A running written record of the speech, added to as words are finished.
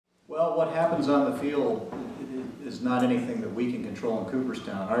Well, what happens on the field is not anything that we can control in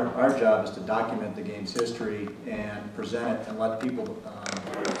Cooperstown. Our job is to document the game's history and present it and let people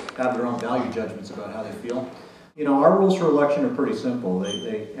have their own value judgments about how they feel. You know, our rules for election are pretty simple.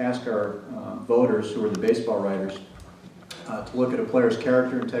 They ask our voters, who are the baseball writers, to look at a player's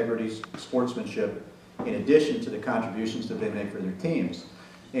character, integrity, sportsmanship, in addition to the contributions that they make for their teams.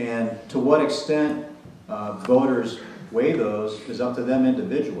 And to what extent voters weigh those is up to them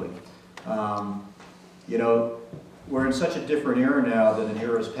individually. You know, we're in such a different era now than in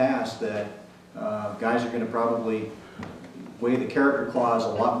eras past that guys are going to probably weigh the character clause a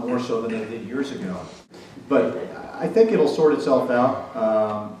lot more so than they did years ago. But I think it'll sort itself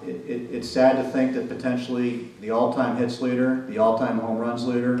out. It's sad to think that potentially the all-time hits leader, the all-time home runs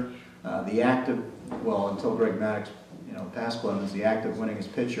leader, the active, well, until Greg Maddox, you know, passed Clemens, the active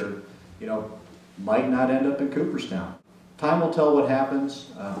winningest pitcher, you know, might not end up in Cooperstown. Time will tell what happens.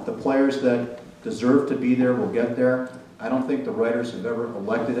 The players that deserve to be there will get there. I don't think the writers have ever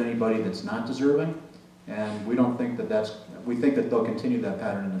elected anybody that's not deserving, and we don't think that we think that they'll continue that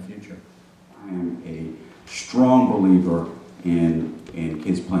pattern in the future. I am a strong believer in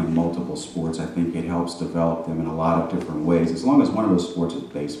kids playing multiple sports. I think it helps develop them in a lot of different ways, as long as one of those sports is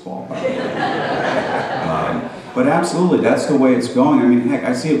baseball. But absolutely, that's the way it's going. I mean, heck,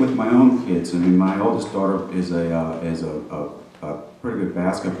 I see it with my own kids. I mean, my oldest daughter is a pretty good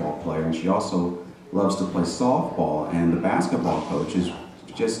basketball player, and she also loves to play softball. And the basketball coaches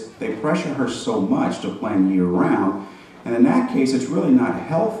they pressure her so much to playing year-round. And in that case, it's really not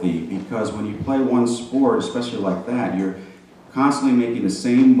healthy, because when you play one sport, especially like that, you're constantly making the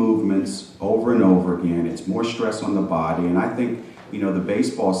same movements over and over again. It's more stress on the body, and I think, you know, the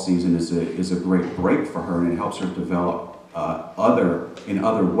baseball season is a great break for her, and it helps her develop in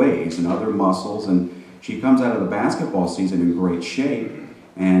other ways, in other muscles, and she comes out of the basketball season in great shape,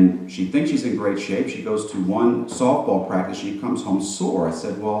 and she thinks she's in great shape. She goes to one softball practice, she comes home sore. I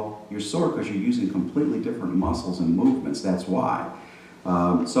said, well, you're sore because you're using completely different muscles and movements, that's why.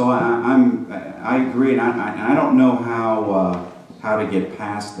 So I agree, and I don't know how to get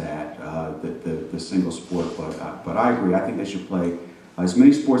past that, the single sport, but I agree. I think they should play as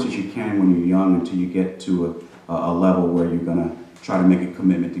many sports as you can when you're young until you get to a level where you're going to try to make a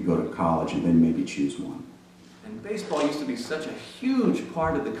commitment to go to college and then maybe choose one. And baseball used to be such a huge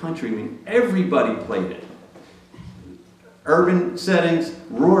part of the country. I mean, everybody played it. Urban settings,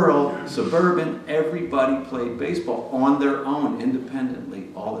 rural, suburban, everybody played baseball on their own, independently,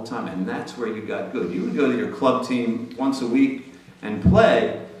 all the time. And that's where you got good. You would go to your club team once a week and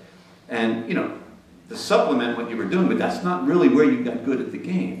play, and, you know, to supplement what you were doing, but that's not really where you got good at the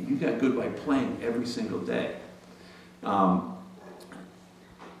game. You got good by playing every single day.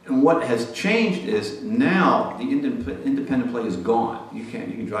 And what has changed is now the independent play is gone. You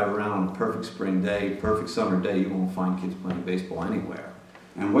can drive around on a perfect spring day, perfect summer day. You won't find kids playing baseball anywhere.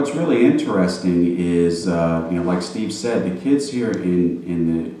 And what's really interesting is, you know, like Steve said, the kids here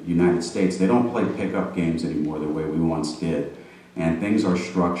in the United States, they don't play pickup games anymore the way we once did, and things are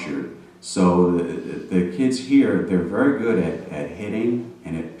structured. So the kids here, they're very good at hitting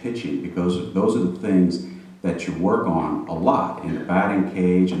and at pitching, because those are the things that you work on a lot in the batting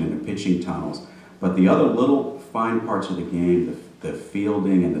cage and in the pitching tunnels. But the other little fine parts of the game, the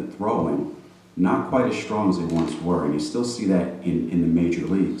fielding and the throwing, not quite as strong as they once were, and you still see that in the major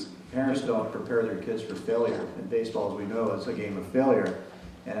leagues. Parents don't prepare their kids for failure. In baseball, as we know, it's a game of failure.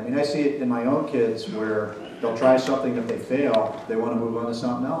 And I mean, I see it in my own kids where they'll try something, if they fail, they want to move on to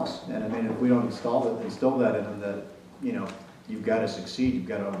something else. And I mean, if we don't instill that in them, that, you know, you've got to succeed, you've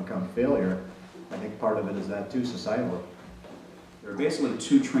got to overcome failure, I think part of it is that too, societally. There are basically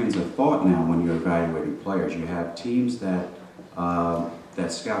two trains of thought now when you're evaluating players. You have teams that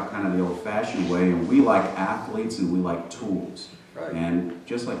scout kind of the old-fashioned way, and we like athletes and we like tools. Right. And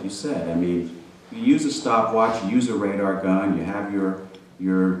just like you said, I mean, you use a stopwatch, you use a radar gun, you have your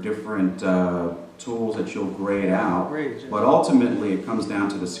different tools that you'll grade out, but ultimately it comes down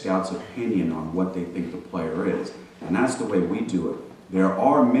to the scout's opinion on what they think the player is. And that's the way we do it. There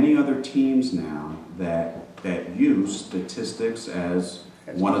are many other teams now that use statistics as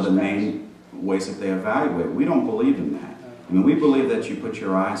one of the main ways that they evaluate. We don't believe in that. I mean, we believe that you put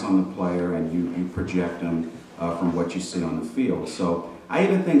your eyes on the player and you project them from what you see on the field. So I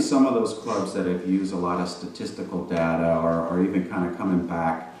even think some of those clubs that have used a lot of statistical data are even kind of coming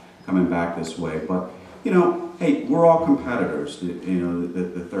back this way. But, you know, hey, we're all competitors, you know,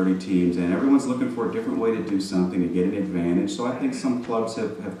 the 30 teams, and everyone's looking for a different way to do something to get an advantage. So I think some clubs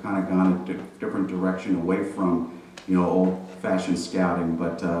have kind of gone a different direction away from, you know, old-fashioned scouting.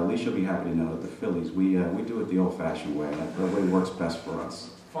 But at least you'll be happy to know that the Phillies, we do it the old-fashioned way. That way works best for us.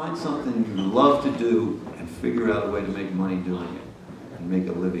 Find something you love to do and figure out a way to make money doing it and make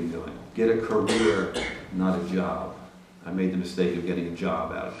a living doing it. Get a career, not a job. I made the mistake of getting a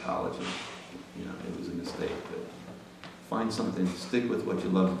job out of college, and it was a mistake. But find something, stick with what you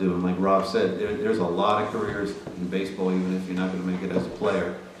love to do. And like Rob said, there's a lot of careers in baseball, even if you're not going to make it as a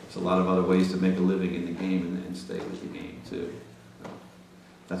player. There's a lot of other ways to make a living in the game and stay with the game too. So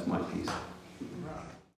that's my piece.